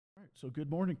So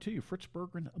good morning to you. Fritz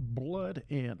Berggren,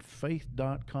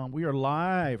 bloodandfaith.com. We are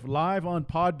live on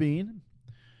Podbean,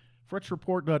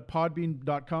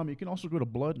 fritzreport.podbean.com. You can also go to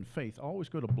Blood and Faith. Always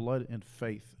go to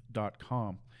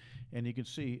bloodandfaith.com. And you can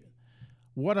see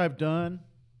what I've done,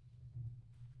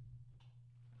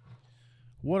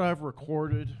 what I've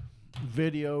recorded,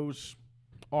 videos,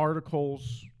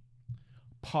 articles,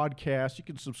 podcasts. You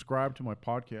can subscribe to my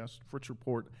podcast,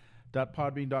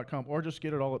 fritzreport.podbean.com, or just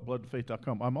get it all at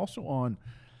bloodandfaith.com. I'm also on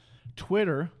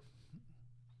Twitter,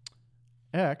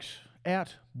 X,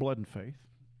 at Blood and Faith,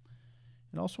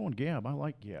 and also on Gab. I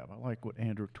like Gab. I like what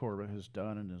Andrew Torba has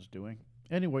done and is doing.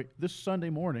 Anyway, this Sunday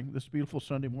morning, this beautiful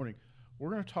Sunday morning,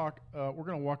 we're going to talk, we're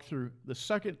going to walk through the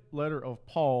second letter of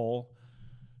Paul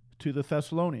to the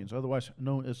Thessalonians, otherwise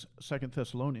known as 2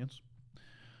 Thessalonians.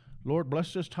 Lord,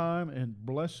 bless this time and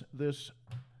bless this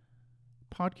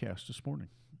podcast this morning.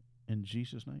 In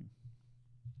Jesus' name.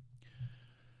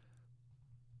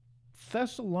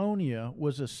 Thessalonia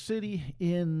was a city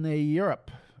in Europe.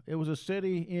 It was a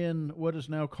city in what is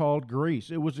now called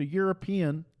Greece. It was a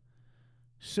European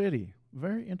city.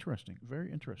 Very interesting,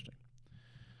 very interesting.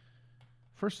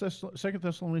 2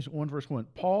 Thessalonians 1, verse 1.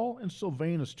 Paul and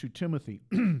Silvanus to Timothy.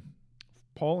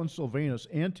 Paul and Silvanus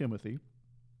and Timothy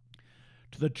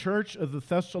to the church of the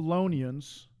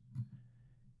Thessalonians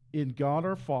in God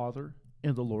our Father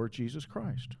and the Lord Jesus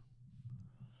Christ.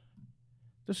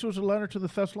 This was a letter to the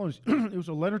Thessalonians. It was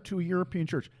a letter to a European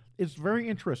church. It's very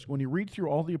interesting when you read through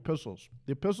all the epistles.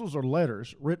 The epistles are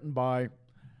letters written by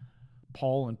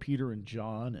Paul and Peter and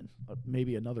John and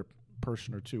maybe another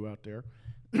person or two out there,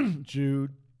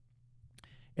 Jude.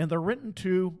 And they're written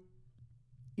to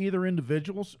either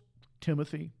individuals,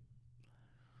 Timothy,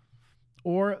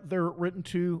 or they're written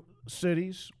to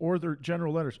cities, or they're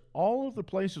general letters. All of the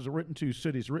places are written to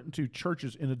cities, written to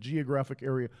churches in a geographic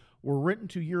area, were written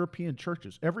to European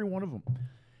churches, every one of them.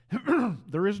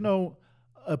 There is no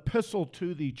epistle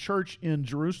to the church in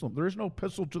Jerusalem. There is no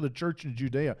epistle to the church in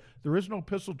Judea. There is no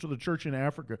epistle to the church in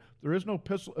Africa. There is no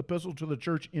epistle to the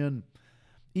church in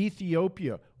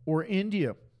Ethiopia or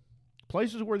India,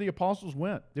 places where the apostles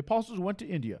went. The apostles went to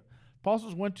India. The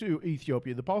apostles went to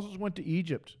Ethiopia. The apostles went to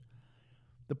Egypt.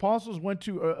 The apostles went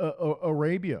to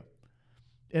Arabia,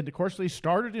 and of course they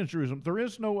started in Jerusalem. There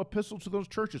is no epistle to those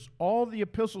churches. All the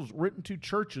epistles written to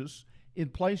churches in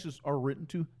places are written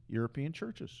to European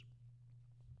churches.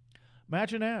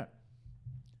 Imagine that.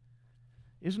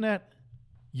 Isn't that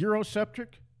Eurocentric,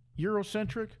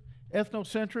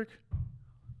 ethnocentric?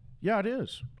 Yeah, it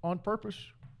is, on purpose.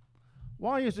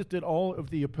 Why is it that all of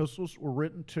the epistles were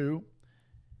written to,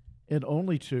 and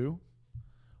only to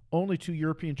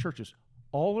European churches?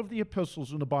 All of the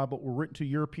epistles in the Bible were written to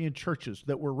European churches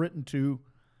that were written to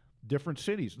different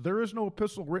cities. There is no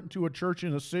epistle written to a church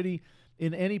in a city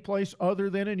in any place other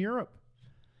than in Europe.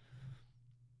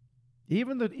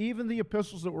 Even the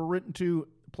epistles that were written to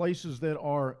places that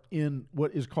are in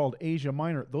what is called Asia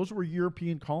Minor, those were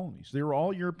European colonies. They were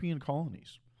all European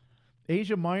colonies.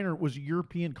 Asia Minor was a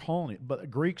European colony, but the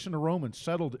Greeks and the Romans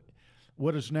settled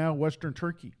what is now Western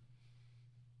Turkey.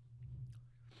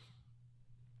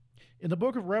 In the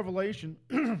book of Revelation,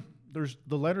 there's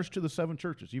the letters to the seven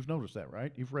churches. You've noticed that,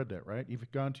 right? You've read that, right?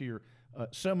 You've gone to your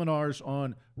seminars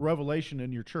on Revelation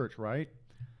in your church, right?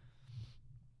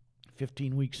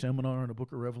 15-week seminar on the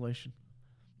book of Revelation.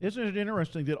 Isn't it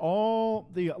interesting that all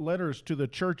the letters to the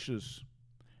churches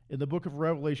in the book of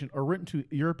Revelation are written to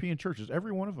European churches,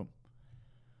 every one of them?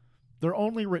 They're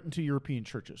only written to European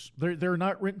churches. They're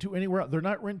not written to anywhere else. They're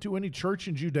not written to any church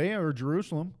in Judea or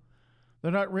Jerusalem. They're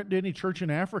not written to any church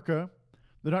in Africa.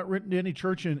 They're not written to any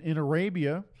church in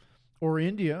Arabia or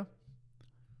India.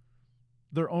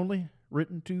 They're only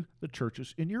written to the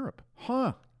churches in Europe.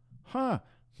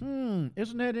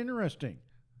 Isn't that interesting?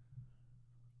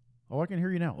 Oh, I can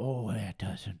hear you now. Oh, that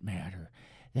doesn't matter.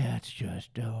 That's just,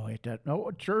 it doesn't. No,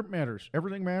 it sure matters.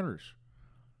 Everything matters.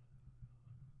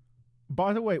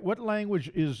 By the way, what language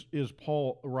is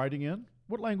Paul writing in?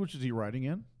 What language is he writing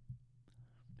in?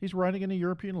 He's writing in a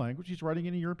European language. He's writing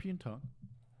in a European tongue.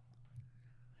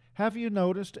 Have you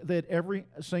noticed that every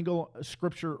single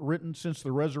scripture written since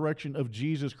the resurrection of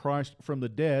Jesus Christ from the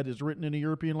dead is written in a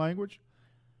European language?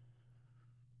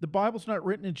 The Bible's not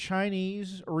written in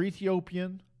Chinese or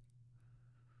Ethiopian.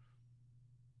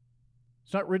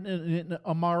 It's not written in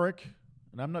Amharic,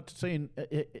 and I'm not saying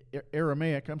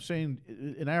Aramaic. I'm saying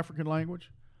in African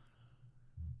language.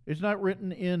 It's not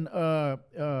written in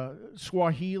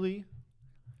Swahili.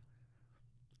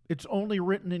 It's only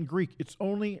written in Greek. It's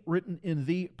only written in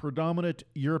the predominant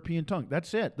European tongue.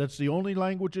 That's it. That's the only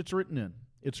language it's written in.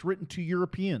 It's written to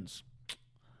Europeans.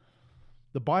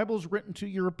 The Bible's written to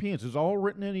Europeans. It's all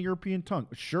written in a European tongue.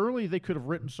 Surely they could have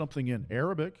written something in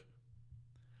Arabic,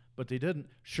 but they didn't.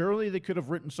 Surely they could have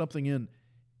written something in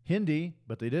Hindi,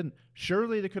 but they didn't.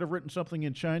 Surely they could have written something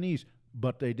in Chinese,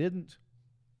 but they didn't.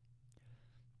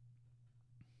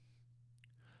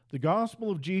 The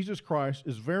gospel of Jesus Christ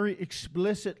is very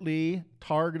explicitly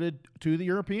targeted to the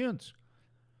Europeans.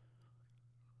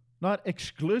 Not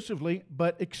exclusively,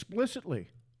 but explicitly.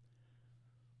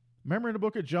 Remember in the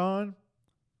book of John?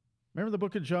 Remember the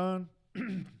book of John?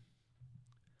 The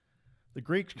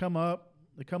Greeks come up.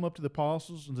 They come up to the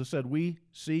apostles and they said, we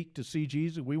seek to see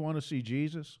Jesus. We want to see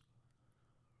Jesus.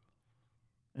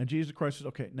 And Jesus Christ says,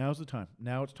 okay, now's the time.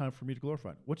 Now it's time for me to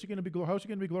glorify. What's he going to be glorified? How's he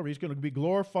going to be glorified? He's going to be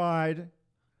glorified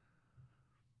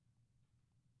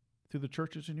through the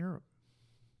churches in Europe,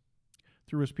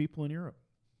 through his people in Europe,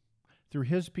 through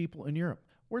his people in Europe.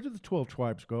 Where did the 12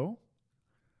 tribes go?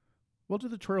 Well, to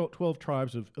the 12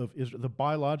 tribes of Israel, the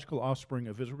biological offspring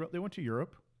of Israel, they went to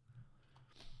Europe.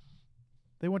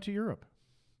 They went to Europe.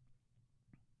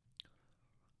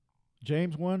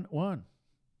 James 1:1,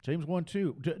 James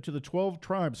 1:2, to the 12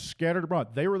 tribes scattered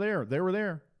abroad. They were there. They were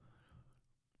there.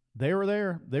 They were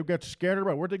there. They got scattered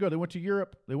abroad. Where'd they go? They went to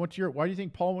Europe. They went to Europe. Why do you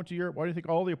think Paul went to Europe? Why do you think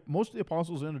most of the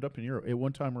apostles ended up in Europe at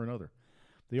one time or another?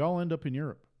 They all end up in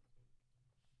Europe.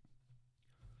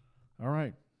 All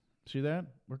right. See that?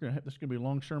 This is going to be a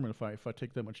long sermon if I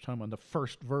take that much time on the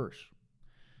first verse.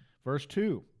 Verse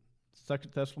 2, 2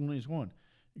 Thessalonians 1.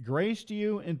 Grace to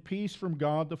you and peace from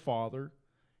God the Father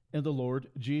and the Lord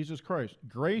Jesus Christ.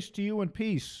 Grace to you and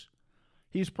peace.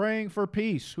 He's praying for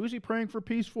peace. Who's he praying for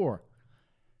peace for?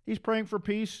 He's praying for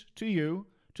peace to you,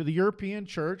 to the European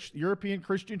church, the European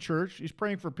Christian church. He's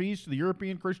praying for peace to the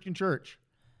European Christian church.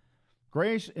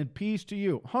 Grace and peace to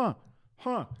you.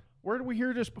 Where did we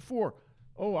hear this before?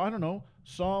 Oh, I don't know.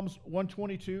 Psalms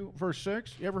 122, verse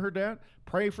 6. You ever heard that?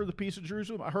 Pray for the peace of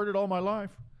Jerusalem. I heard it all my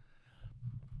life.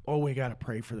 Oh, we got to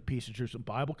pray for the peace of Jerusalem.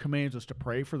 The Bible commands us to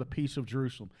pray for the peace of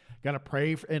Jerusalem. Got to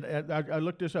pray. And I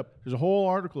looked this up. There's a whole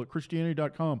article at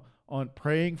Christianity.com on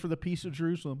praying for the peace of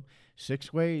Jerusalem.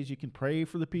 6 ways you can pray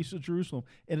for the peace of Jerusalem.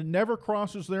 And it never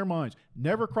crosses their minds.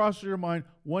 Never crosses their mind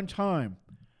one time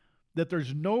that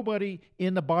there's nobody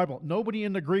in the Bible, nobody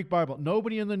in the Greek Bible,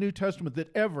 nobody in the New Testament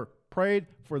that ever prayed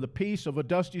for the peace of a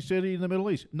dusty city in the Middle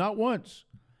East. Not once.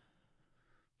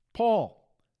 Paul,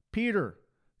 Peter,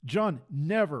 John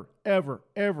never, ever,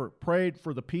 ever prayed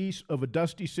for the peace of a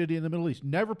dusty city in the Middle East.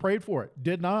 Never prayed for it.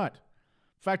 Did not.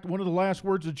 In fact, one of the last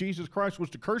words of Jesus Christ was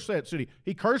to curse that city.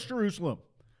 He cursed Jerusalem.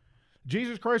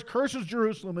 Jesus Christ curses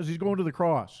Jerusalem as he's going to the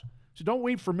cross. So don't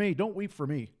weep for me. Don't weep for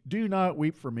me. Do not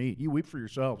weep for me. You weep for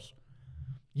yourselves.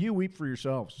 You weep for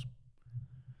yourselves.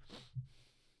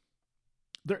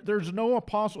 There's no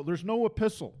apostle. There's no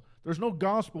epistle. There's no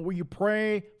gospel where you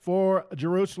pray for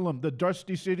Jerusalem, the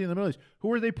dusty city in the Middle East.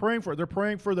 Who are they praying for? They're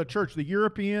praying for the church, the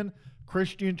European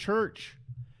Christian church.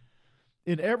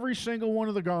 In every single one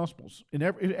of the gospels, in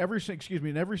every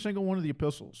single one of the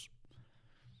epistles,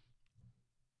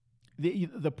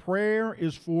 the prayer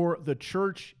is for the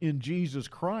church in Jesus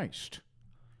Christ.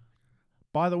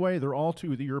 By the way, they're all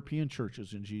to the European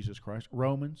churches in Jesus Christ.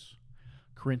 Romans,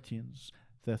 Corinthians,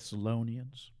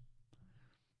 Thessalonians.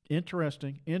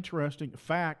 Interesting.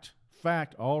 Fact,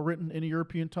 all written in a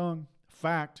European tongue.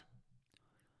 Fact.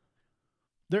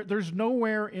 There's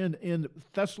nowhere in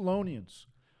Thessalonians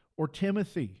or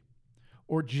Timothy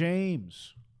or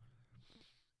James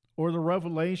or the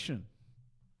Revelation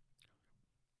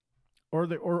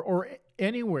or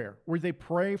anywhere where they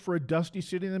pray for a dusty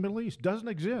city in the Middle East. Doesn't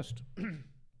exist.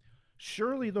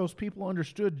 Surely those people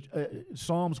understood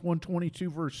Psalms 122,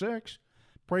 verse 6,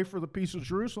 pray for the peace of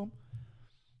Jerusalem.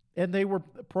 And they were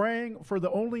praying for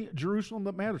the only Jerusalem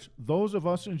that matters, those of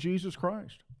us in Jesus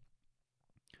Christ.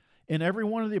 In every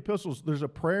one of the epistles, there's a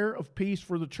prayer of peace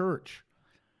for the church.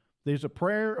 There's a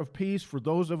prayer of peace for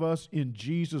those of us in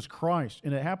Jesus Christ.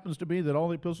 And it happens to be that all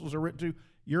the epistles are written to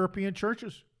European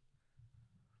churches.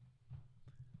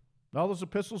 All those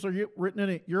epistles are written in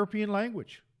a European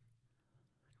language.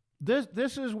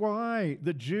 This is why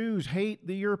the Jews hate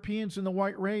the Europeans and the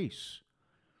white race.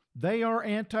 They are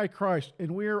antichrist,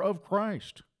 and we are of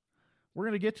Christ. We're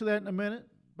going to get to that in a minute,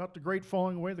 about the great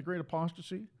falling away, the great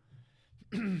apostasy.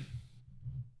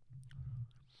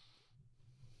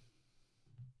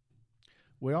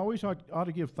 We always ought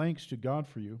to give thanks to God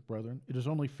for you, brethren. It is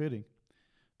only fitting,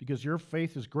 because your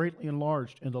faith is greatly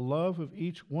enlarged, and the love of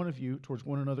each one of you towards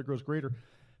one another grows greater.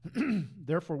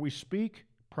 Therefore, we speak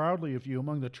proudly of you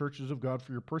among the churches of God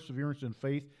for your perseverance in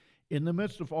faith in the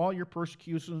midst of all your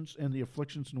persecutions and the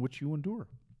afflictions in which you endure.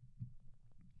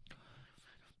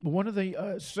 One of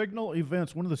the signal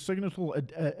events, one of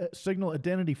the signal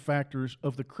identity factors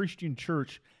of the Christian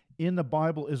church in the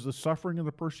Bible is the suffering and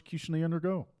the persecution they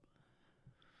undergo.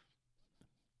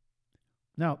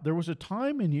 Now, there was a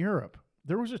time in Europe.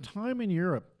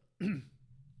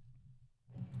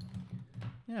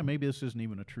 Yeah, maybe this isn't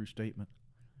even a true statement.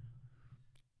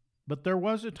 But there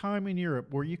was a time in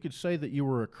Europe where you could say that you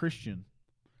were a Christian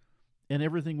and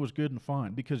everything was good and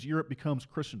fine, because Europe becomes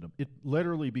Christendom. It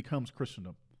literally becomes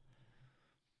Christendom.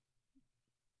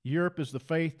 Europe is the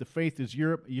faith is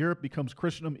Europe. Europe becomes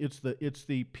Christendom. It's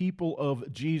the people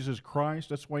of Jesus Christ.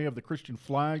 That's why you have the Christian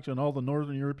flags in all the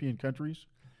northern European countries.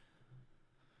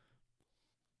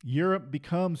 Europe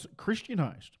becomes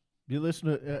Christianized. You listen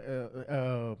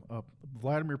to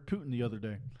Vladimir Putin the other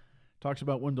day. Talks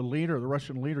about when the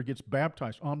Russian leader gets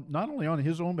baptized, not only on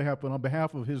his own behalf, but on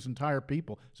behalf of his entire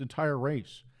people, his entire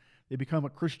race. They become a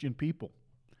Christian people.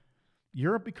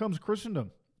 Europe becomes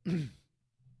Christendom.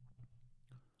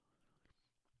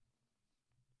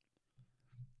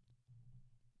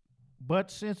 But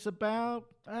since about,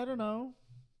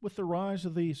 with the rise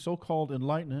of the so-called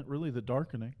Enlightenment, really the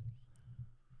darkening,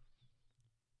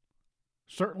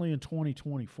 certainly in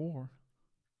 2024,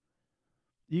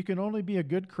 you can only be a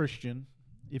good Christian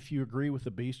if you agree with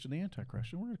the beast and the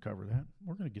Antichrist. And we're going to cover that.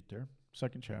 We're going to get there.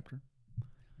 Second chapter.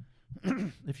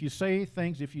 If you say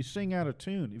things, if you sing out of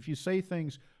tune, if you say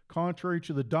things contrary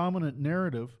to the dominant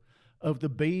narrative of the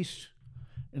beast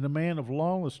and the man of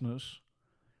lawlessness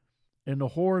and the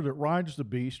whore that rides the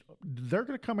beast, they're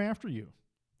going to come after you.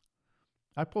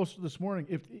 I posted this morning,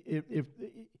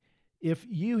 if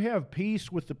you have peace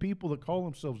with the people that call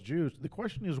themselves Jews, the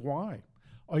question is why?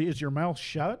 Is your mouth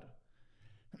shut?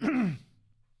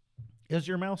 Is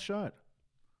your mouth shut?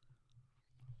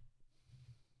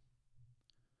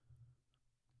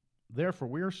 Therefore,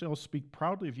 we ourselves speak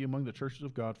proudly of you among the churches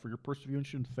of God for your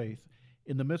perseverance in faith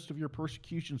in the midst of your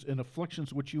persecutions and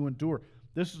afflictions which you endure.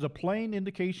 This is a plain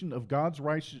indication of God's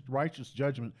righteous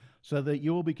judgment, so that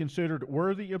you will be considered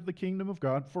worthy of the kingdom of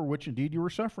God, for which indeed you are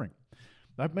suffering.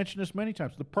 I've mentioned this many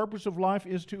times. The purpose of life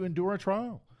is to endure a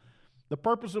trial. The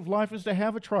purpose of life is to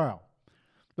have a trial.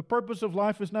 The purpose of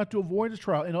life is not to avoid a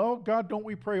trial. And, oh, God, don't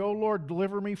we pray, oh, Lord,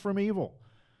 deliver me from evil.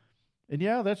 And,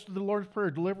 yeah, that's the Lord's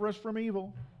Prayer, deliver us from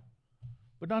evil,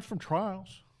 but not from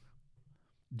trials.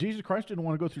 Jesus Christ didn't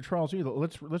want to go through trials either.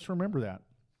 Let's remember that.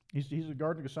 He's a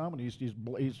Garden of Gethsemane.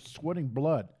 He's sweating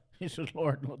blood. He says,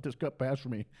 Lord, let this cup pass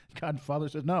from me. God the Father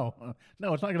says, no, it's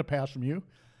not going to pass from you.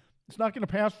 It's not going to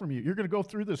pass from you. You're going to go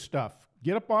through this stuff.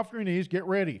 Get up off your knees. Get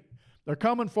ready. They're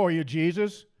coming for you,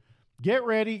 Jesus. Get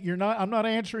ready. I'm not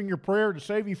answering your prayer to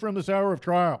save you from this hour of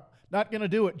trial. Not going to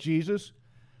do it, Jesus.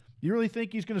 You really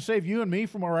think he's going to save you and me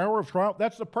from our hour of trial?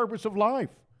 That's the purpose of life.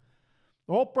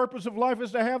 The whole purpose of life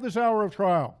is to have this hour of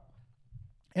trial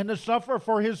and to suffer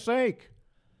for his sake,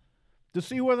 to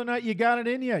see whether or not you got it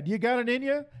in you. You got it in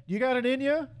you? You got it in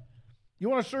you? You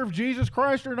want to serve Jesus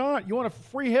Christ or not? You want a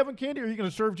free heaven candy, or are you going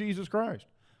to serve Jesus Christ?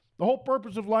 The whole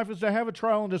purpose of life is to have a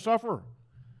trial and to suffer.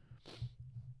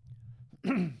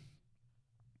 In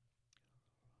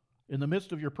the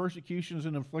midst of your persecutions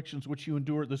and afflictions which you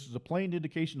endure, this is a plain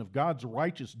indication of God's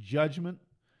righteous judgment,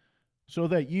 so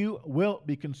that you will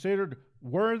be considered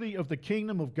worthy of the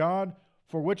kingdom of God,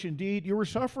 for which indeed you are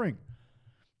suffering.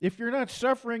 If you're not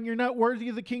suffering, you're not worthy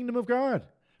of the kingdom of God.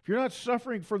 If you're not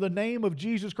suffering for the name of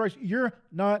Jesus Christ, you're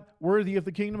not worthy of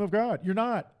the kingdom of God. You're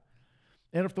not.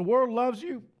 And if the world loves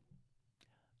you,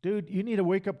 dude, you need a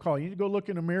wake-up call. You need to go look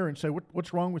in the mirror and say,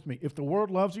 what's wrong with me? If the world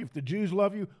loves you, if the Jews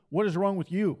love you, what is wrong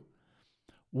with you?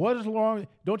 What is wrong?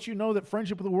 Don't you know that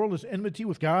friendship with the world is enmity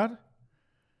with God?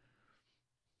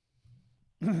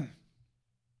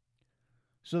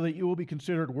 So that you will be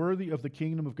considered worthy of the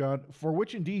kingdom of God, for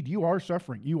which indeed you are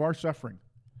suffering. You are suffering.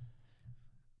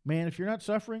 Man, if you're not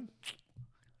suffering,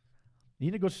 you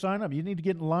need to go sign up. You need to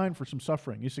get in line for some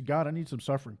suffering. You say, God, I need some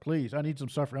suffering. Please, I need some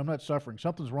suffering. I'm not suffering.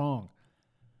 Something's wrong.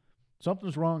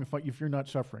 Something's wrong if you're not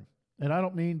suffering. And I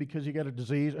don't mean because you got a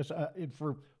disease.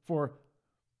 For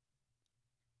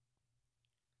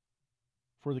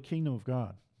the kingdom of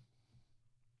God.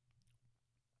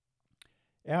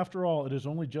 After all, it is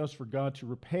only just for God to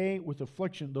repay with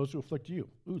affliction those who afflict you.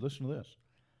 Ooh, listen to this.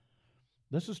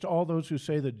 This is to all those who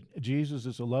say that Jesus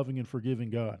is a loving and forgiving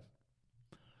God.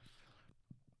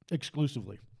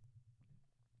 Exclusively.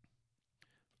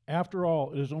 After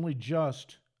all, it is only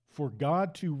just for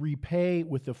God to repay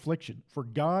with affliction. For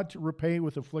God to repay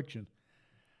with affliction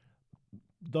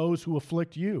those who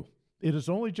afflict you. It is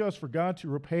only just for God to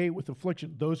repay with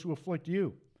affliction those who afflict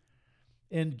you,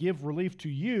 and give relief to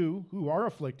you who are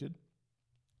afflicted,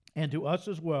 and to us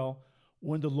as well,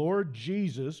 when the Lord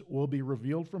Jesus will be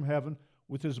revealed from heaven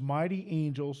with his mighty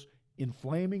angels in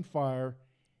flaming fire,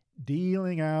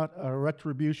 dealing out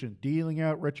retribution.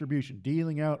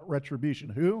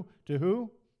 Who? To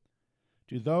who?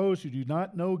 To those who do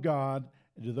not know God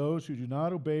and to those who do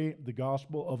not obey the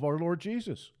gospel of our Lord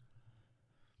Jesus.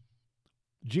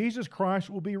 Jesus Christ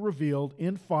will be revealed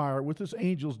in fire with his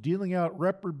angels, dealing out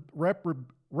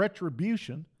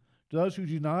retribution to those who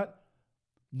do not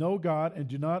know God and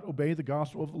do not obey the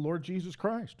gospel of the Lord Jesus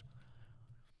Christ.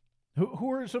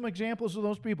 Who are some examples of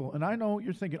those people? And I know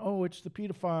you're thinking, oh, it's the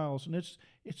pedophiles, and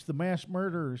it's the mass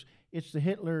murderers, it's the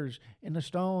Hitlers, and the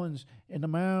Stalins, and the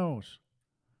Maos.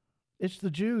 It's the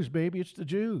Jews, baby, it's the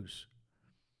Jews.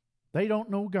 They don't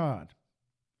know God.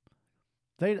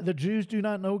 The Jews do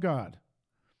not know God.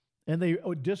 And they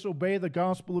disobey the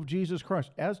gospel of Jesus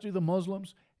Christ, as do the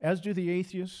Muslims, as do the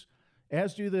atheists,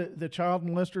 as do the child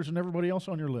molesters and everybody else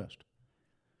on your list.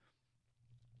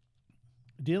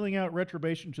 Dealing out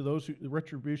retribution to those who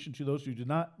do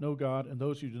not know God and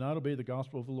those who do not obey the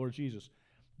gospel of the Lord Jesus.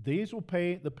 These will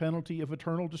pay the penalty of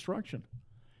eternal destruction.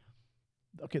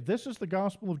 Okay, this is the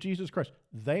gospel of Jesus Christ.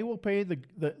 They will pay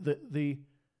the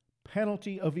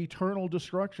penalty of eternal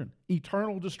destruction.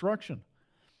 Eternal destruction.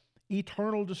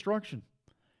 Eternal destruction.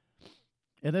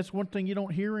 And that's one thing you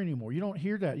don't hear anymore. You don't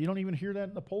hear that. You don't even hear that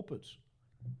in the pulpits.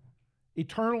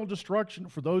 Eternal destruction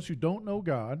for those who don't know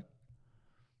God,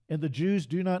 and the Jews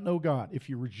do not know God. If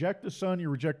you reject the Son, you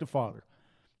reject the Father.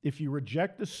 If you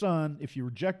reject the Son, if you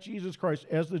reject Jesus Christ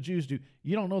as the Jews do,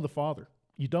 you don't know the Father.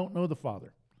 You don't know the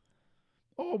Father.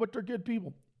 Oh, but they're good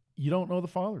people. You don't know the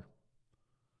Father.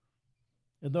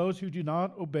 And those who do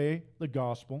not obey the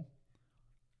gospel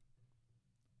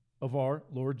of our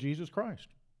Lord Jesus Christ.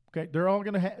 Okay, they're all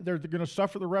going to they're going to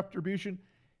suffer the retribution,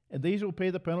 and these will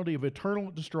pay the penalty of eternal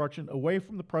destruction away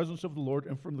from the presence of the Lord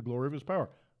and from the glory of his power.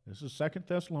 This is 2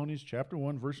 Thessalonians chapter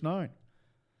 1, verse 9.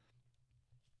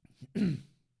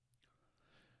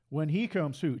 When he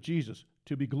comes, who? Jesus,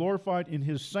 to be glorified in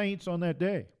his saints on that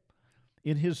day.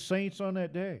 In his saints on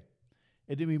that day.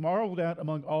 And to be marveled at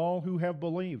among all who have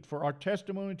believed. For our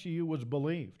testimony to you was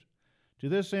believed. To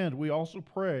this end, we also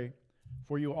pray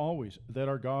for you always, that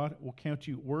our God will count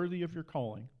you worthy of your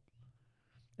calling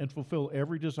and fulfill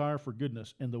every desire for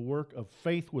goodness and the work of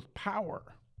faith with power.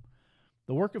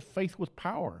 The work of faith with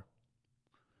power.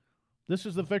 This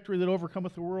is the victory that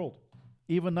overcometh the world,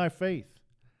 even thy faith.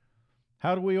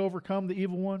 How do we overcome the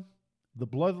evil one? The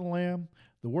blood of the Lamb,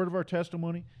 the word of our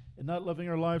testimony, and not loving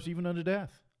our lives even unto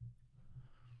death.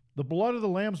 The blood of the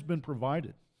Lamb's been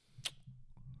provided.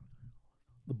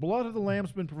 The blood of the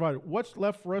Lamb's been provided. What's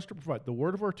left for us to provide? The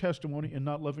word of our testimony and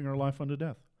not living our life unto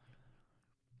death.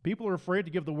 People are afraid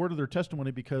to give the word of their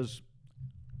testimony because,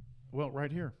 well,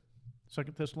 right here, 2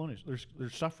 Thessalonians,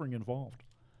 there's suffering involved.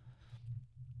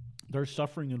 There's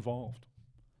suffering involved.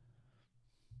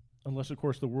 Unless, of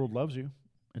course, the world loves you.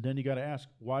 And then you got to ask,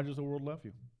 why does the world love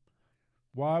you?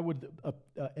 Why would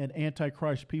an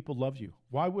Antichrist people love you?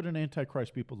 Why would an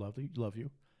Antichrist people love you?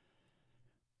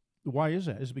 Why is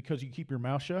that? Is it because you keep your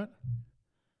mouth shut?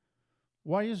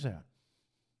 Why is that?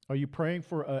 Are you praying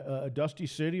for a dusty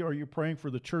city, or are you praying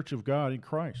for the church of God in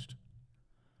Christ?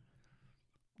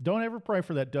 Don't ever pray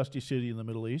for that dusty city in the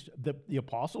Middle East. The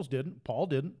apostles didn't. Paul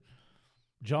didn't.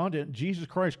 John didn't. Jesus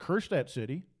Christ cursed that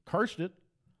city. Cursed it.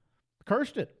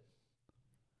 Cursed it.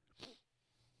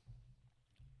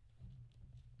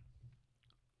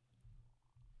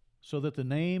 So that the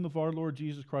name of our Lord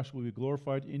Jesus Christ will be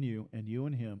glorified in you, and you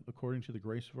in him, according to the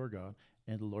grace of our God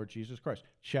and the Lord Jesus Christ.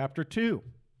 Chapter 2.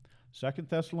 2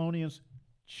 Thessalonians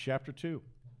chapter 2.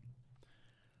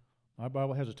 My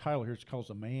Bible has a title here. It's called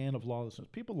The Man of Lawlessness.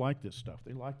 People like this stuff.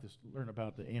 They like this, learn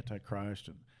about the Antichrist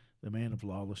and the man of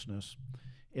lawlessness.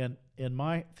 And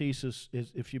my thesis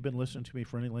is, if you've been listening to me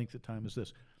for any length of time, is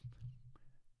this.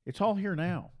 It's all here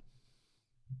now.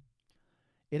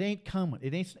 It ain't coming.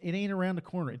 It ain't around the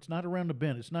corner. It's not around the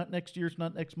bend. It's not next year. It's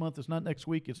not next month. It's not next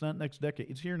week. It's not next decade.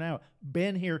 It's here now.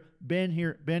 Been here, been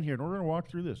here, been here. And we're going to walk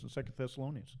through this in 2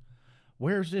 Thessalonians.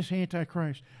 Where's this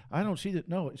Antichrist? I don't see that.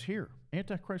 No, it's here.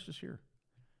 Antichrist is here.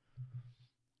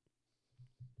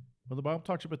 Well, the Bible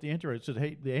talks about the Antichrist. It says,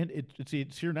 hey,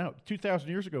 it's here now. 2,000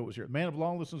 years ago it was here. The man of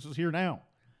lawlessness is here now.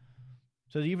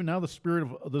 It says even now the spirit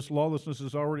of this lawlessness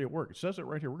is already at work. It says it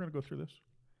right here. We're going to go through this.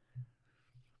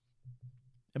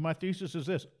 And my thesis is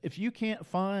this. If you can't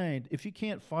fight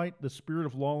the spirit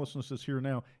of lawlessness that's here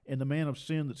now and the man of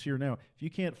sin that's here now, if you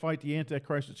can't fight the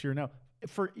Antichrist that's here now,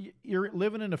 you're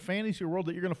living in a fantasy world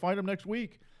that you're going to fight him next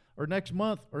week or next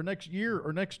month or next year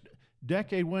or next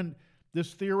decade when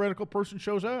this theoretical person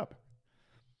shows up.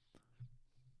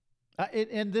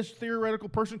 And this theoretical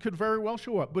person could very well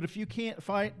show up. But if you can't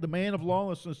fight the man of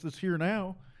lawlessness that's here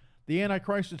now, the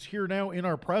Antichrist that's here now in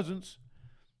our presence,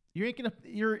 you ain't gonna.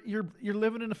 You're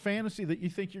living in a fantasy that you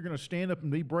think you're going to stand up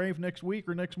and be brave next week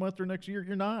or next month or next year.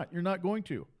 You're not. You're not going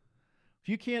to. If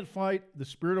you can't fight the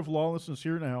spirit of lawlessness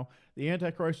here now, the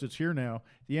Antichrist that's here now,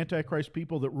 the Antichrist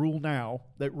people that rule now,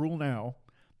 the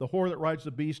whore that rides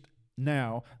the beast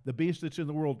now, the beast that's in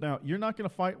the world now, you're not going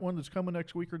to fight one that's coming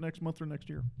next week or next month or next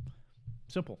year.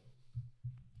 Simple.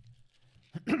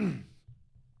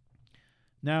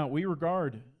 Now, we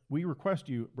request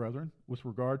you, brethren, with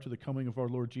regard to the coming of our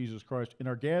Lord Jesus Christ and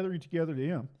our gathering together to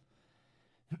Him.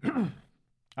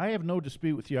 I have no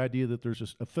dispute with the idea that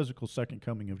there's a physical second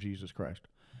coming of Jesus Christ.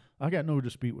 I got no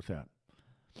dispute with that.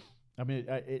 I mean,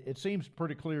 it seems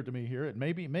pretty clear to me here. And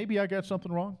maybe I got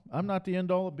something wrong. I'm not the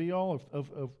end all, be all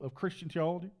of Christian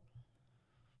theology.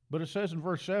 But it says in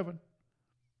verse 7,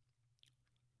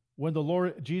 when the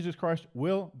Lord Jesus Christ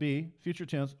will be, future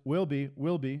tense, will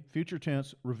be, future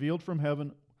tense, revealed from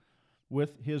heaven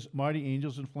with His mighty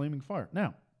angels in flaming fire.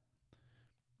 Now,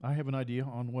 I have an idea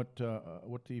on what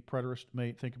the preterist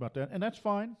may think about that, and that's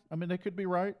fine. I mean, they could be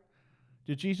right.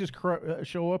 Did Jesus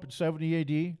show up at 70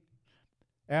 A.D.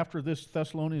 after this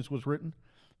Thessalonians was written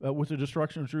with the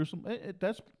destruction of Jerusalem?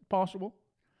 That's possible.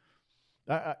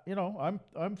 I'm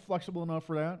flexible enough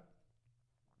for that.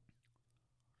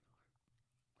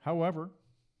 However,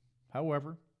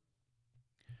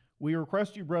 we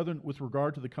request you, brethren, with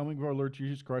regard to the coming of our Lord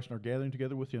Jesus Christ and our gathering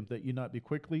together with Him, that you not be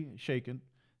quickly shaken.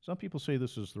 Some people say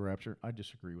this is the rapture. I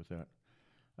disagree with that.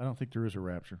 I don't think there is a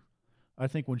rapture. I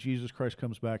think when Jesus Christ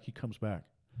comes back, He comes back.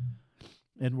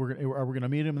 And are we going to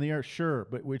meet Him in the air? Sure,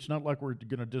 but it's not like we're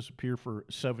going to disappear for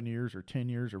 7 years or 10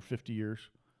 years or 50 years.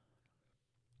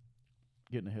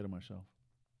 Getting ahead of myself.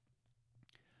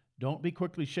 Don't be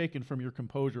quickly shaken from your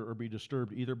composure or be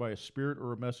disturbed either by a spirit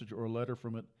or a message or a letter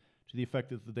from it to the effect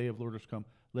that the day of the Lord has come.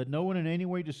 Let no one in any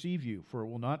way deceive you, for it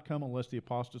will not come unless the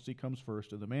apostasy comes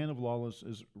first, and the man of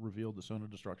lawlessness is revealed, the son of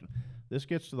destruction. This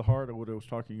gets to the heart of what I was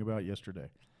talking about yesterday,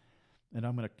 and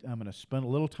I'm going to spend a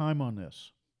little time on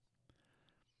this.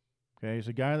 Okay, he's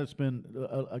a guy that's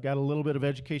got a little bit of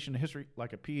education in history,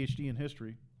 like a PhD in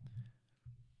history.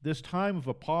 This time of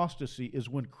apostasy is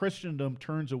when Christendom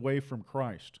turns away from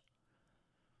Christ.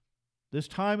 This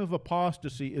time of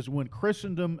apostasy is when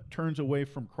Christendom turns away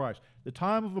from Christ. The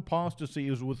time of apostasy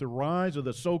is with the rise of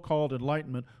the so-called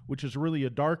Enlightenment, which is really a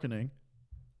darkening.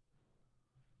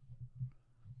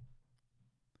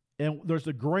 And there's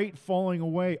a great falling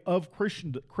away of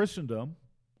Christendom,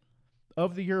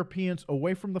 of the Europeans,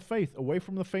 away from the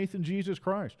faith in Jesus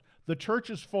Christ. The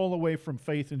churches fall away from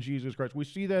faith in Jesus Christ. We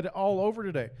see that all over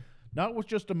today. Not with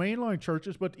just the mainline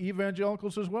churches, but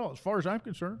evangelicals as well, as far as I'm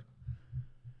concerned.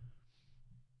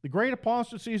 The great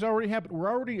apostasy has already happened. We've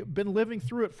already been living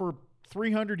through it for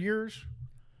 300 years.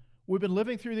 We've been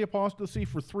living through the apostasy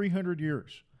for 300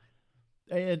 years.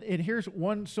 And here's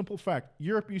one simple fact.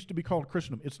 Europe used to be called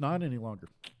Christendom. It's not any longer.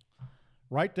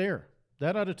 Right there.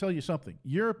 That ought to tell you something.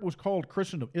 Europe was called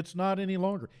Christendom. It's not any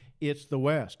longer. It's the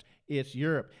West. It's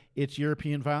Europe. It's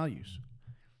European values.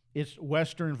 It's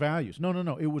Western values.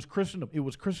 No. It was Christendom. It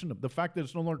was Christendom. The fact that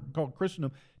it's no longer called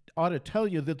Christendom ought to tell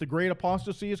you that the great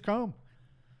apostasy has come.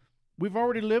 We've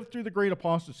already lived through the great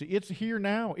apostasy. It's here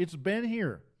now. It's been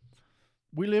here.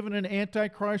 We live in an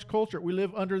antichrist culture. We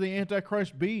live under the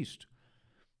antichrist beast.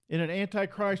 And an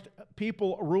antichrist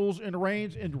people rules and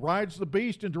reigns and rides the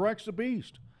beast and directs the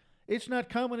beast. It's not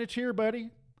coming. It's here, buddy.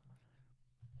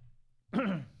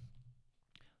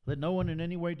 Let no one in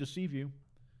any way deceive you.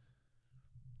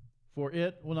 For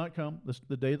it will not come,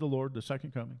 the day of the Lord, the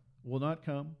second coming, will not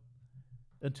come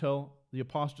until the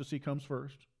apostasy comes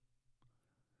first.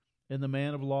 And the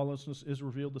man of lawlessness is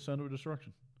revealed, the son of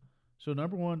destruction. So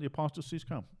number one, the apostasy's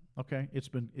come. Okay,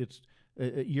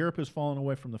 Europe has fallen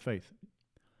away from the faith.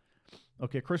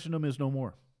 Okay, Christendom is no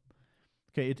more.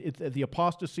 Okay, the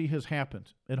apostasy has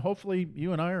happened, and hopefully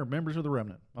you and I are members of the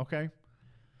remnant. Okay,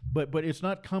 but it's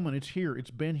not coming. It's here.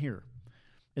 It's been here,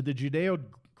 and the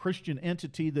Judeo-Christian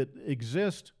entity that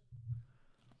exists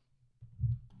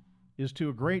is to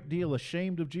a great deal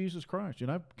ashamed of Jesus Christ, and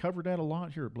I've covered that a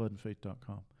lot here at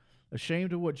bloodandfaith.com.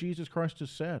 Ashamed of what Jesus Christ has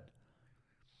said.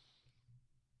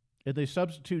 And they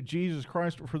substitute Jesus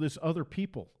Christ for this other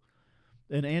people,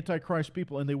 an antichrist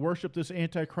people, and they worship this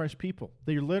antichrist people.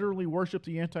 They literally worship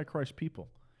the antichrist people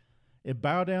and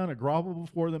bow down and grovel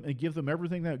before them and give them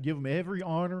everything, give them every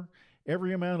honor,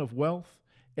 every amount of wealth,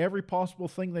 every possible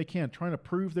thing they can, trying to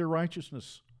prove their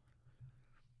righteousness.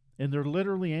 And they're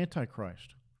literally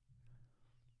antichrist.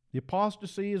 The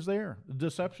apostasy is there. The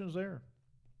deception is there.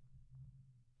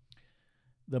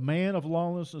 The man of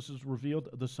lawlessness is revealed,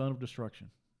 the son of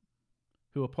destruction,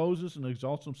 who opposes and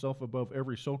exalts himself above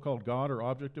every so-called God or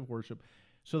object of worship,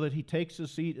 so that he takes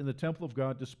his seat in the temple of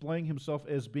God, displaying himself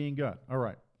as being God. All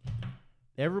right.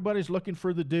 Everybody's looking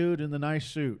for the dude in the nice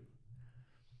suit.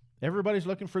 Everybody's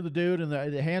looking for the dude in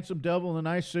the handsome devil in the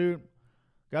nice suit.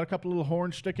 Got a couple little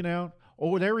horns sticking out.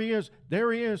 Oh, there he is.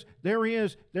 There he is. There he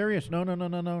is. There he is. No.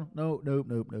 Nope.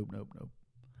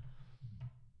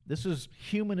 This is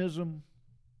humanism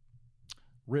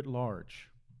writ large.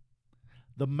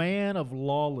 The man of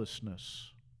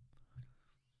lawlessness.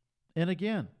 And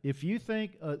again, if you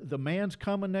think the man's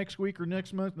coming next week or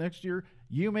next month, next year,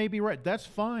 you may be right. That's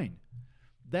fine.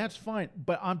 That's fine.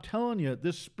 But I'm telling you,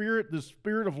 this spirit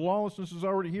of lawlessness is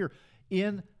already here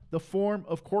in the form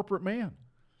of corporate man.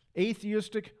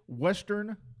 Atheistic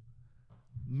Western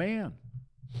man.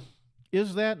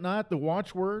 Is that not the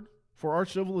watchword for our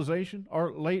civilization,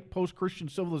 our late post-Christian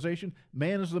civilization?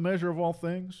 Man is the measure of all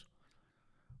things.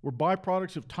 We're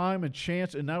byproducts of time and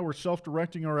chance, and now we're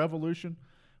self-directing our evolution.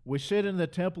 We sit in the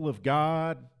temple of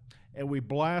God, and we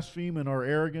blaspheme in our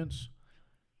arrogance,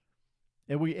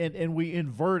 and we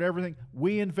invert everything.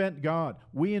 We invent God.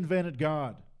 We invented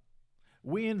God.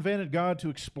 We invented God to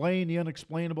explain the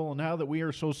unexplainable, and now that we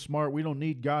are so smart, we don't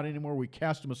need God anymore. We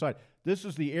cast him aside. This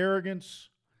is the arrogance.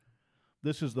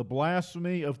 This is the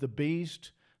blasphemy of the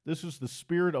beast. This is the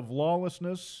spirit of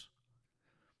lawlessness.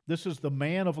 This is the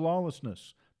man of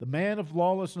lawlessness. The man of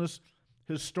lawlessness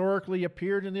historically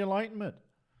appeared in the Enlightenment.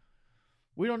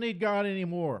 We don't need God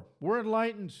anymore. We're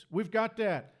enlightened. We've got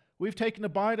that. We've taken a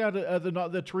bite out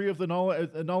of the tree of the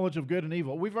knowledge of good and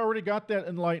evil. We've already got that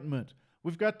enlightenment.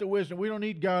 We've got the wisdom. We don't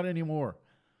need God anymore.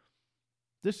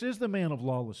 This is the man of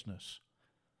lawlessness.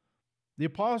 The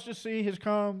apostasy has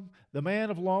come. The man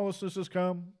of lawlessness has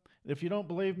come. If you don't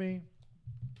believe me,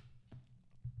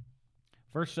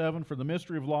 verse 7, for the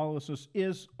mystery of lawlessness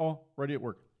is already at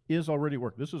work. Is already at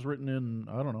work. This is written in,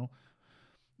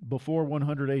 before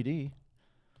 100 AD.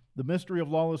 The mystery of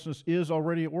lawlessness is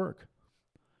already at work.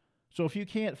 So if you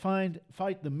can't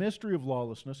fight the mystery of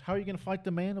lawlessness, how are you going to fight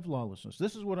the man of lawlessness?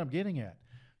 This is what I'm getting at.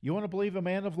 You want to believe a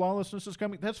man of lawlessness is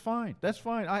coming? That's fine. That's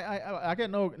fine. I got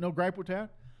no gripe with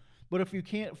that. But if you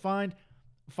can't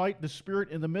fight the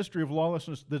spirit and the mystery of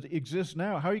lawlessness that exists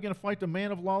now, how are you going to fight the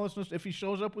man of lawlessness if he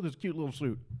shows up with his cute little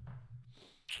suit?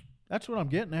 That's what I'm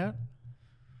getting at.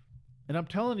 And I'm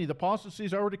telling you, the apostasy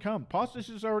has already come.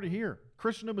 Apostasy is already here.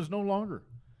 Christendom is no longer.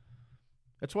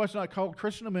 That's why it's not called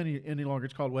Christendom any longer.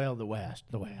 It's called, the West.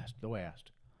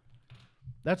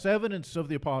 That's evidence of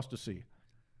the apostasy.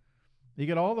 You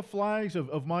get all the flags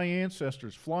of my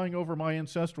ancestors flying over my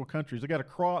ancestral countries. They got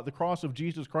the cross of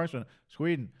Jesus Christ on it.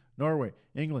 Sweden, Norway,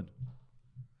 England.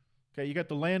 Okay, you got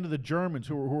the land of the Germans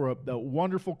who are a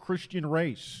wonderful Christian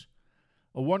race.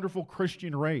 A wonderful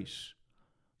Christian race.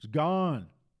 It's gone.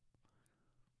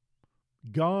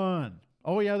 Gone.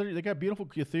 Oh, yeah, they got beautiful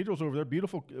cathedrals over there,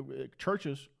 beautiful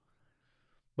churches.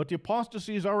 But the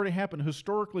apostasy has already happened.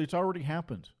 Historically, it's already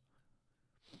happened.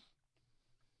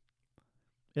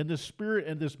 And this spirit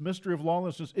and this mystery of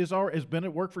lawlessness has been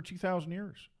at work for 2,000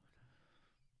 years.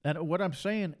 And what I'm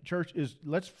saying, church, is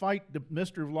let's fight the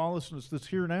mystery of lawlessness that's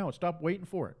here now and stop waiting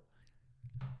for it.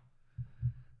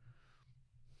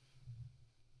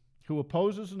 Who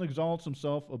opposes and exalts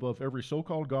himself above every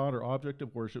so-called God or object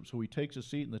of worship, so he takes a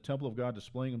seat in the temple of God,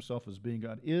 displaying himself as being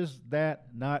God. Is that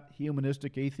not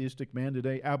humanistic, atheistic man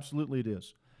today? Absolutely it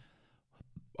is.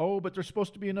 Oh, but there's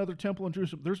supposed to be another temple in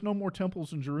Jerusalem. There's no more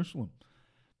temples in Jerusalem.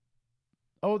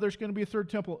 Oh, there's going to be a third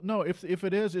temple. No, if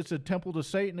it is, it's a temple to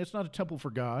Satan. It's not a temple for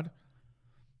God.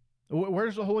 Where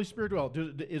does the Holy Spirit dwell?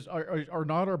 Are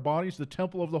not our bodies the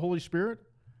temple of the Holy Spirit?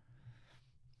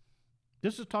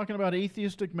 This is talking about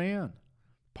atheistic man,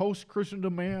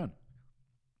 post-Christendom man.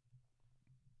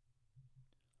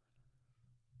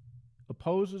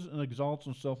 Opposes and exalts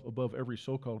himself above every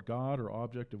so-called God or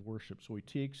object of worship, so he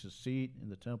takes his seat in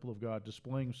the temple of God,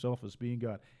 displaying himself as being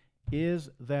God. Is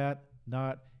that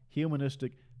not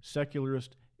humanistic,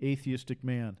 secularist, atheistic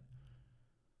man?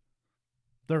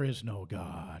 There is no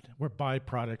God. We're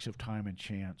byproducts of time and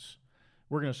chance.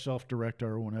 We're going to self-direct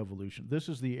our own evolution. This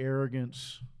is the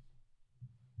arrogance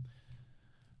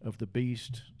of the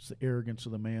beast. It's the arrogance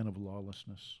of the man of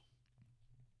lawlessness.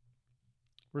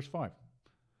 Verse 5,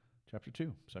 chapter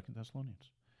 2, 2 Thessalonians.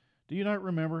 Do you not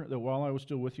remember that while I was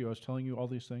still with you, I was telling you all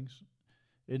these things?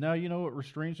 And now you know what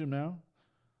restrains him now,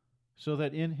 so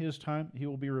that in his time he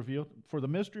will be revealed. For the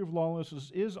mystery of lawlessness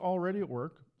is already at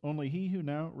work. Only he who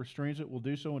now restrains it will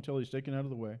do so until he's taken out of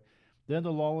the way. Then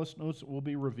the lawlessness will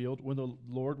be revealed when the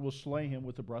Lord will slay him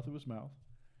with the breath of his mouth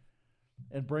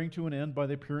and bring to an end by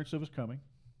the appearance of his coming.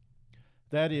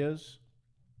 That is,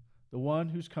 the one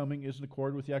whose coming is in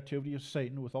accord with the activity of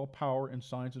Satan, with all power and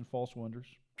signs and false wonders.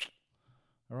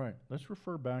 All right, let's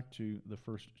refer back to the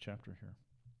first chapter here.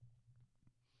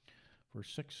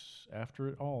 Verse 6, after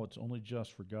it all, it's only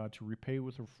just for God to repay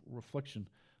with affliction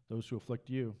those who afflict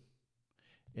you,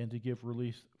 and to give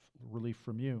relief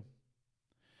from you,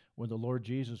 when the Lord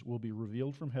Jesus will be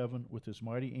revealed from heaven with his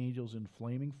mighty angels in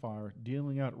flaming fire,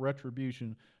 dealing out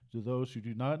retribution to those who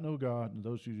do not know God and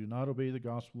those who do not obey the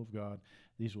gospel of God.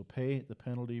 These will pay the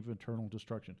penalty of eternal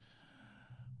destruction.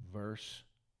 Verse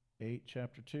 8,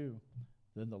 chapter 2.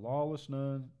 Then the lawless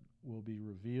one will be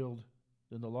revealed.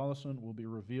 Then the lawless one will be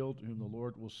revealed, whom the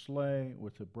Lord will slay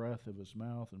with the breath of his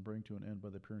mouth and bring to an end by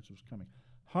the appearance of his coming.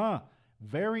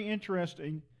 Very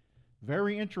interesting.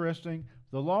 Very interesting.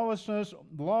 The lawless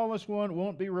one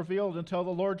won't be revealed until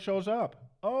the Lord shows up.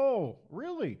 Oh,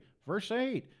 really? Verse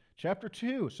 8, chapter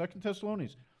 2, 2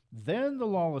 Thessalonians. Then the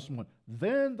lawless one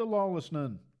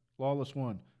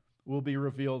will be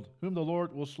revealed, whom the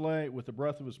Lord will slay with the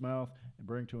breath of his mouth and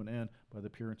bring to an end by the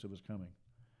appearance of his coming.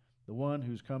 The one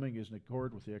whose coming is in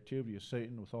accord with the activity of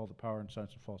Satan, with all the power and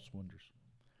signs and false wonders,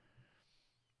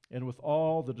 and with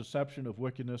all the deception of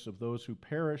wickedness of those who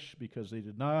perish, because they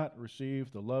did not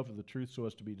receive the love of the truth so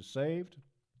as to be saved.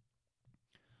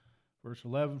 Verse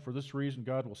 11, for this reason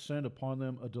God will send upon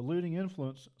them a deluding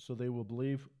influence, so they will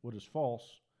believe what is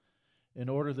false, in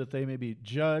order that they may be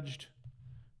judged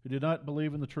who did not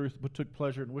believe in the truth but took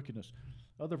pleasure in wickedness.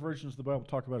 Other versions of the Bible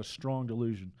talk about a strong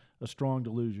delusion, a strong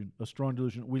delusion, a strong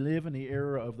delusion. We live in the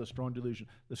era of the strong delusion.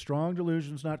 The strong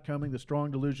delusion's not coming, the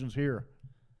strong delusion's here.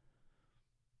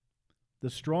 The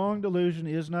strong delusion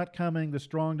is not coming, the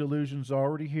strong delusion's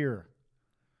already here.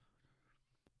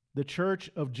 The Church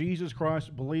of Jesus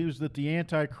Christ believes that the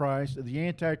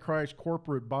Antichrist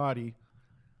corporate body,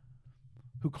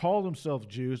 who call themselves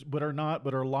Jews, but are not,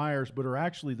 but are liars, but are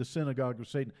actually the synagogue of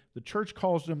Satan. The church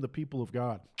calls them the people of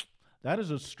God. That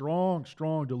is a strong,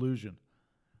 strong delusion.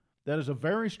 That is a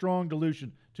very strong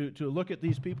delusion to look at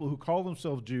these people who call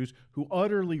themselves Jews, who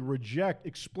utterly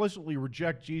explicitly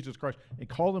reject Jesus Christ, and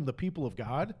call them the people of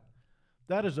God.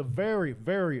 That is a very,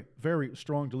 very, very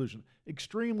strong delusion.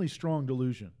 Extremely strong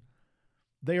delusion.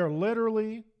 They are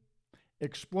literally,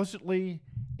 explicitly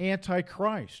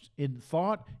anti-Christ in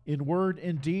thought, in word,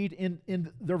 in deed,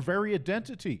 in their very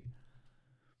identity.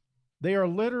 They are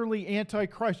literally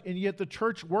anti-Christ, and yet the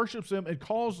church worships them and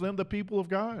calls them the people of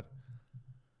God.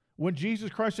 When Jesus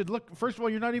Christ said, look, first of all,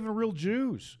 you're not even real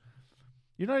Jews.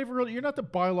 You're not the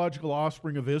biological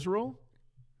offspring of Israel.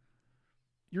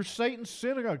 You're Satan's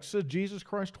synagogue, said Jesus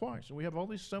Christ twice. And we have all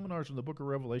these seminars in the book of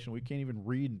Revelation. We can't even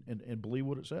read and believe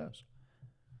what it says.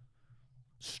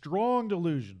 Strong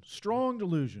delusion, strong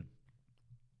delusion.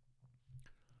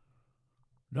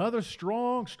 Another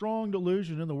strong, strong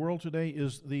delusion in the world today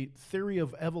is the theory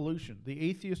of evolution, the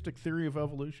atheistic theory of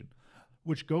evolution,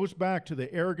 which goes back to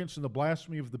the arrogance and the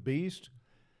blasphemy of the beast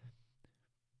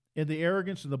and the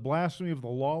arrogance and the blasphemy of the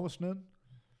lawlessness.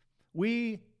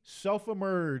 We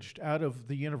self-emerged out of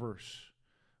the universe.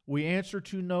 We answer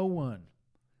to no one.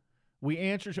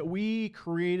 We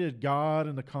created God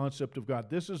and the concept of God.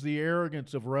 This is the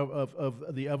arrogance of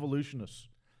the evolutionists.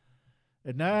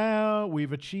 And now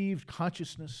we've achieved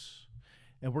consciousness,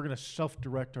 and we're going to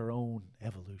self-direct our own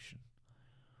evolution.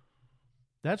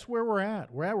 That's where we're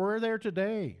at. We're there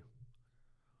today.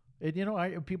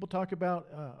 And people talk about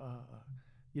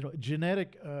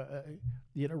genetic,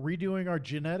 redoing our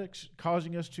genetics,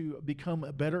 causing us to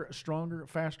become better, stronger,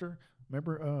 faster.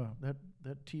 Remember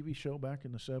that TV show back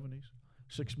in the 70s,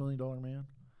 $6 Million Man?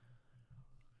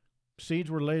 Seeds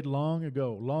were laid long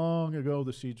ago. Long ago,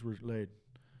 the seeds were laid.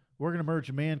 We're going to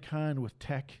merge mankind with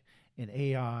tech and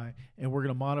AI, and we're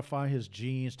going to modify his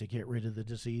genes to get rid of the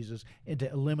diseases and to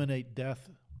eliminate death.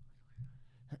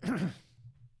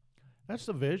 That's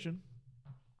the vision.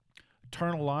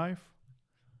 Eternal life,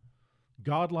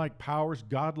 godlike powers,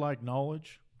 godlike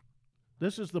knowledge.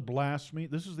 This is the blasphemy.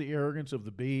 This is the arrogance of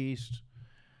the beast,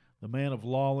 the man of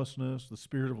lawlessness, the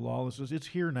spirit of lawlessness. It's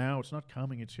here now. It's not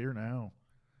coming. It's here now.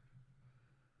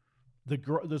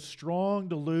 The strong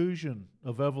delusion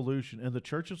of evolution, and the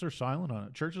churches are silent on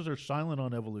it. Churches are silent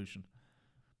on evolution.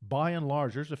 By and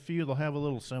large, there's a few that'll have a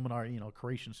little seminar,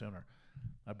 creation seminar.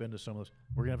 I've been to some of those.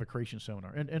 We're going to have a creation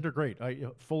seminar, and they're great. I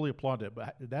fully applaud that.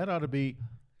 But that ought to be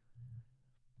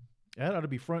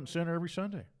front and center every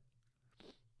Sunday.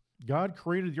 God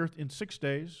created the earth in 6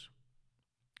 days,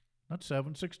 not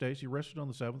 7, 6 days. He rested on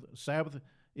the Sabbath. Sabbath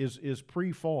is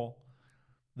pre-fall.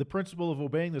 The principle of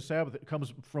obeying the Sabbath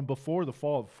comes from before the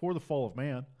fall of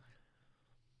man.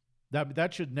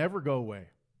 That should never go away.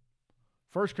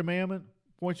 First commandment,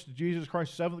 points to Jesus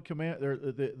Christ. Seventh command, or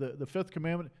the fifth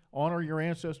commandment: honor your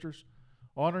ancestors,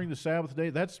 honoring the Sabbath day.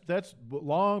 That's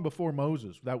long before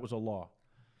Moses. That was a law.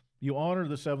 You honor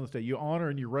the seventh day. You honor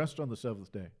and you rest on the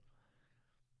seventh day.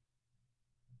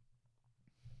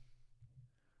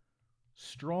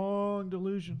 Strong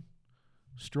delusion.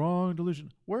 Strong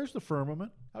delusion. Where's the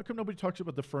firmament? How come nobody talks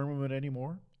about the firmament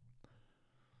anymore?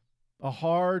 A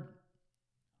hard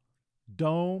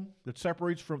dome that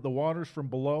separates from the waters from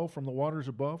below, from the waters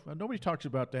above. And nobody talks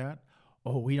about that.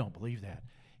 Oh, we don't believe that.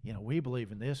 We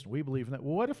believe in this and we believe in that.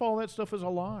 Well, what if all that stuff is a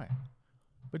lie?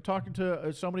 I've been talking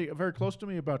to somebody very close to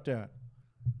me about that.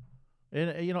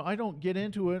 And, I don't get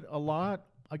into it a lot.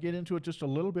 I get into it just a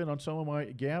little bit on some of my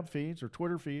Gab feeds or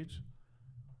Twitter feeds.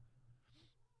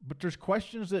 But there's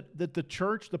questions that the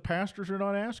church, the pastors are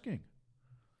not asking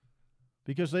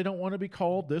because they don't want to be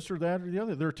called this or that or the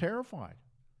other. They're terrified.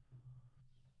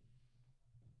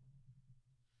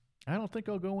 I don't think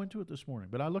I'll go into it this morning,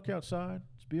 but I look outside.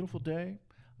 It's a beautiful day.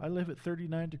 I live at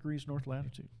 39 degrees north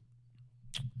latitude.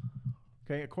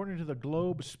 Okay, according to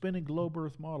the spinning globe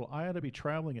Earth model, I ought to be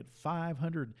traveling at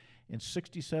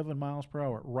 567 miles per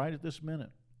hour right at this minute.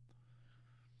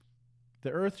 The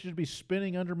Earth should be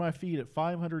spinning under my feet at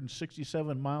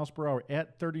 567 miles per hour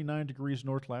at 39 degrees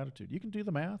north latitude. You can do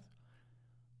the math.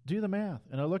 Do the math.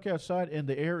 And I look outside and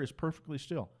the air is perfectly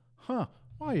still.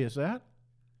 Why is that?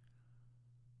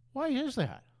 Why is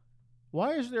that?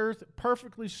 Why is the Earth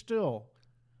perfectly still?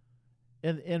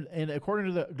 And according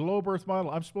to the globe Earth model,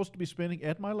 I'm supposed to be spinning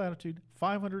at my latitude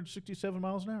 567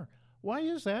 miles an hour. Why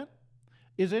is that?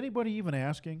 Is anybody even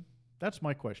asking? That's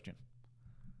my question.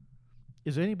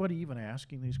 Is anybody even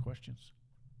asking these questions?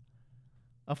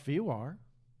 A few are.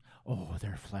 Oh,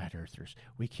 they're flat earthers.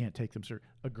 We can't take them seriously.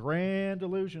 A grand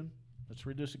delusion. Let's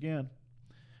read this again.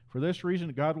 For this reason,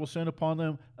 God will send upon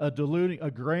them a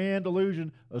grand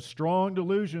delusion, a strong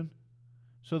delusion,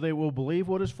 so they will believe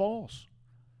what is false.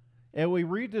 And we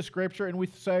read this scripture and we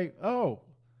say, oh,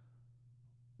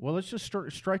 well, let's just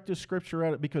strike this scripture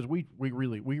at it because we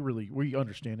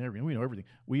understand everything. We know everything.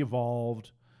 We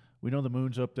evolved. We know the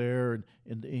moon's up there,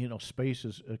 and space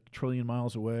is 1 trillion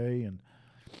miles away. And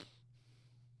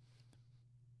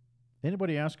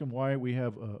anybody ask them why we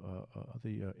have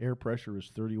the air pressure is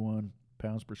 31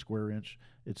 pounds per square inch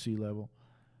at sea level,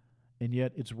 and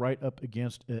yet it's right up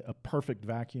against a perfect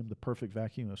vacuum, the perfect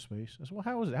vacuum of space? I said, well,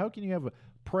 how is it? How can you have a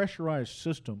pressurized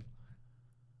system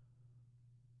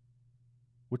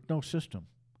with no system?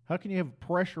 How can you have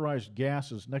pressurized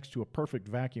gases next to a perfect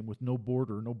vacuum with no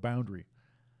border, no boundary?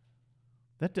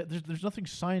 There's nothing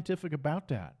scientific about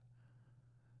that.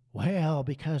 Well,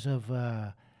 because of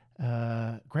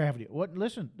gravity.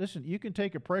 Listen, you can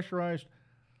take a pressurized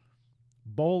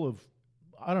bowl of,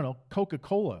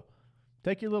 Coca-Cola.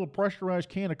 Take your little pressurized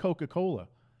can of Coca-Cola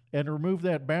and remove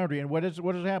that boundary, and what does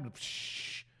happen?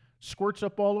 Squirts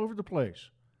up all over the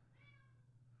place.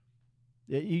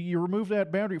 You remove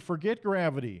that boundary, forget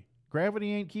gravity.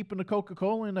 Gravity ain't keeping the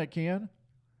Coca-Cola in that can.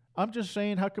 I'm just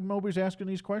saying, how come nobody's asking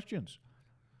these questions?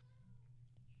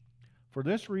 For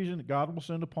this reason, God will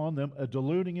send upon them a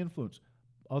deluding influence.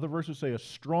 Other verses say a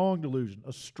strong delusion,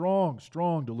 a strong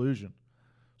delusion.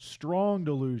 Strong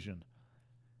delusion.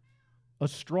 A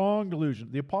strong delusion.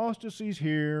 The apostasy's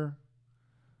here.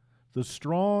 The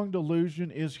strong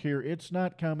delusion is here. It's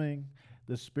not coming.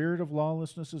 The spirit of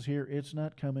lawlessness is here. It's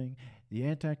not coming. The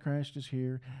Antichrist is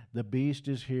here. The beast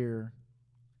is here.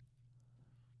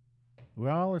 We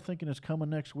all are thinking it's coming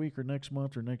next week or next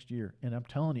month or next year. And I'm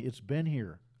telling you, it's been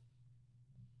here.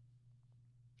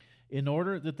 In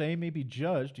order that they may be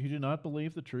judged who do not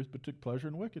believe the truth but took pleasure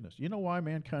in wickedness. You know why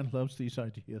mankind loves these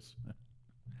ideas?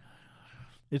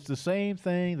 It's the same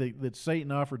thing that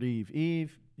Satan offered to Eve.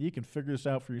 Eve, you can figure this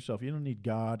out for yourself. You don't need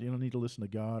God. You don't need to listen to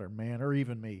God or man or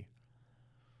even me.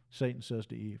 Satan says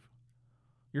to Eve,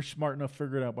 you're smart enough to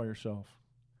figure it out by yourself.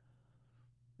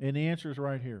 And the answer is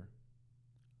right here.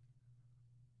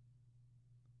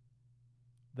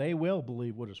 They will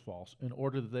believe what is false in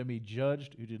order that they may be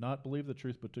judged who do not believe the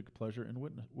truth but took pleasure in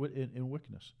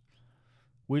wickedness.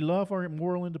 We love our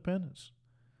moral independence.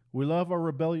 We love our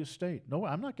rebellious state. No,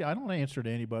 I don't answer to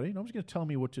anybody. Nobody's going to tell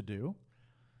me what to do.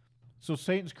 So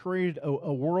Satan's created a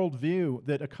worldview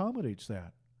that accommodates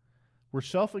that. We're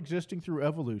self-existing through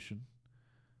evolution.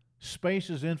 Space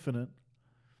is infinite.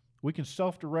 We can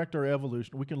self-direct our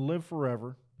evolution. We can live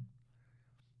forever.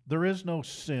 There is no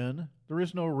sin. There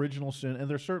is no original sin. And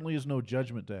there certainly is no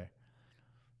judgment day.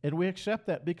 And we accept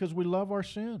that because we love our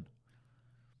sin.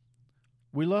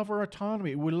 We love our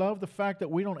autonomy. We love the fact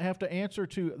that we don't have to answer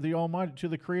to the Almighty, to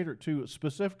the Creator,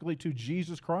 specifically to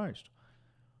Jesus Christ.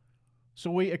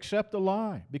 So we accept the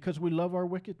lie because we love our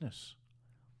wickedness.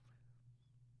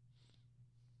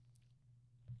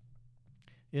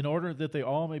 in order that they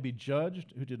all may be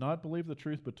judged who did not believe the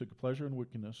truth but took pleasure in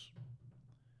wickedness.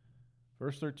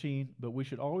 Verse 13, but we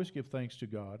should always give thanks to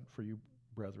God for you,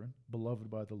 brethren, beloved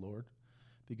by the Lord,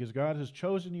 because God has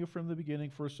chosen you from the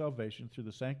beginning for salvation through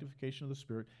the sanctification of the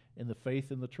Spirit and the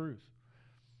faith in the truth.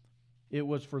 It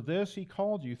was for this he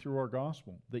called you through our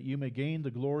gospel, that you may gain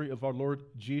the glory of our Lord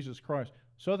Jesus Christ.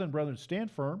 So then, brethren, stand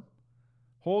firm,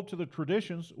 hold to the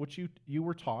traditions which you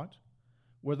were taught,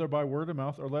 whether by word of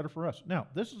mouth or letter for us. Now,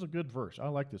 this is a good verse. I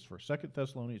like this verse. 2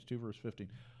 Thessalonians 2, verse 15.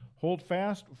 Hold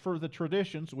fast for the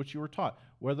traditions which you were taught,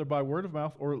 whether by word of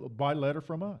mouth or by letter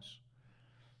from us.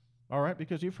 All right,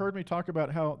 because you've heard me talk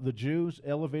about how the Jews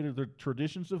elevated the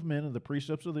traditions of men and the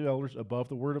precepts of the elders above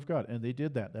the word of God, and they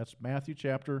did that. That's Matthew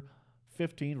chapter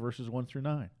 15, verses 1 through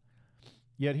 9.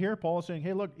 Yet here Paul is saying,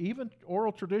 hey, look, even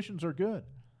oral traditions are good.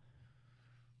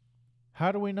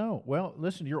 How do we know? Well,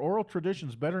 listen, your oral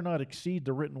traditions better not exceed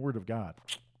the written word of God.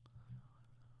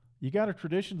 You got a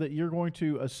tradition that you're going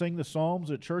to sing the Psalms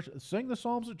at church? Sing the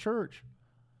Psalms at church.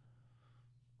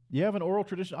 You have an oral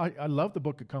tradition. I love the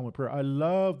Book of Common Prayer. I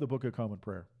love the Book of Common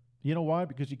Prayer. You know why?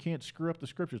 Because you can't screw up the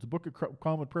Scriptures. The Book of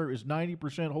Common Prayer is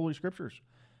 90% Holy Scriptures.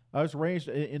 I was raised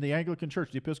in the Anglican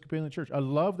Church, the Episcopalian Church. I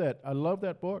love that. I love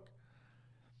that book.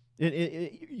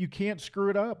 You can't screw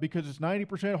it up because it's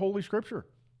 90% Holy Scripture.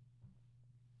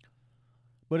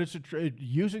 But it's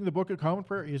using the Book of Common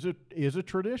Prayer is a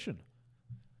tradition.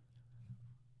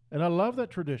 And I love that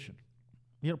tradition.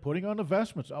 You know, putting on the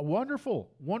vestments,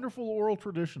 wonderful, wonderful oral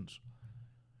traditions.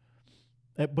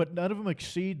 But none of them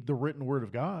exceed the written word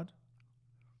of God.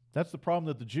 That's the problem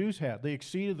that the Jews had. They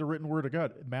exceeded the written word of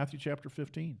God. Matthew chapter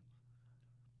 15.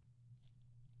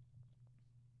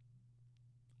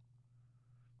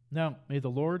 Now, may the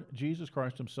Lord Jesus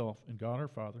Christ himself and God our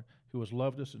Father, who has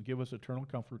loved us and give us eternal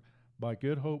comfort, by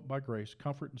good hope, by grace,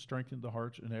 comfort and strengthen the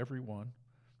hearts in every one,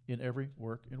 in every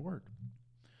work and word.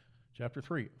 Chapter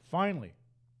 3. Finally,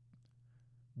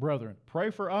 brethren, pray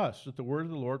for us that the word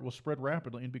of the Lord will spread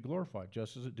rapidly and be glorified,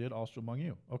 just as it did also among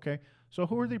you. Okay, so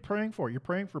who are they praying for? You're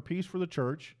praying for peace for the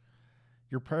church.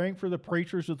 You're praying for the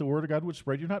preachers that the word of God would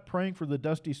spread. You're not praying for the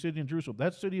dusty city in Jerusalem.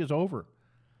 That city is over.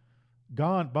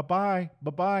 Gone. Bye-bye.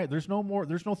 Bye-bye. There's no more.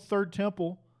 There's no third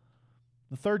temple.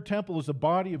 The third temple is the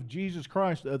body of Jesus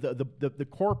Christ, the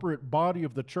corporate body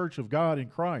of the church of God in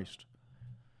Christ.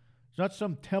 It's not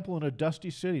some temple in a dusty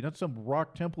city, not some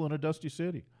rock temple in a dusty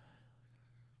city.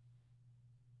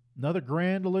 Another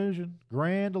grand illusion,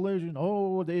 grand illusion.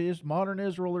 Oh, it's modern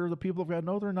Israel, they're the people of God.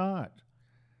 No, they're not.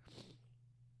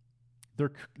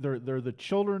 They're the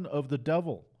children of the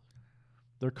devil.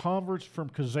 They're converts from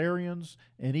Khazarians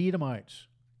and Edomites.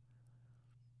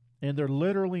 And they're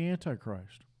literally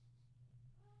Antichrist.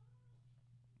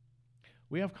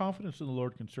 We have confidence in the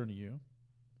Lord concerning you,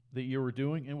 that you are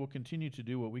doing and will continue to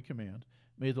do what we command.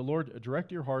 May the Lord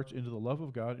direct your hearts into the love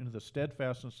of God, into the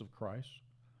steadfastness of Christ.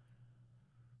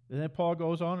 And then Paul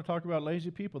goes on to talk about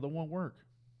lazy people that won't work.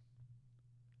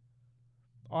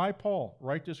 I, Paul,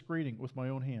 write this greeting with my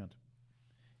own hand.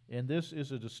 And this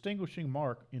is a distinguishing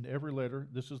mark in every letter.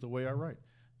 This is the way I write.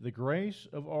 The grace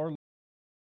of our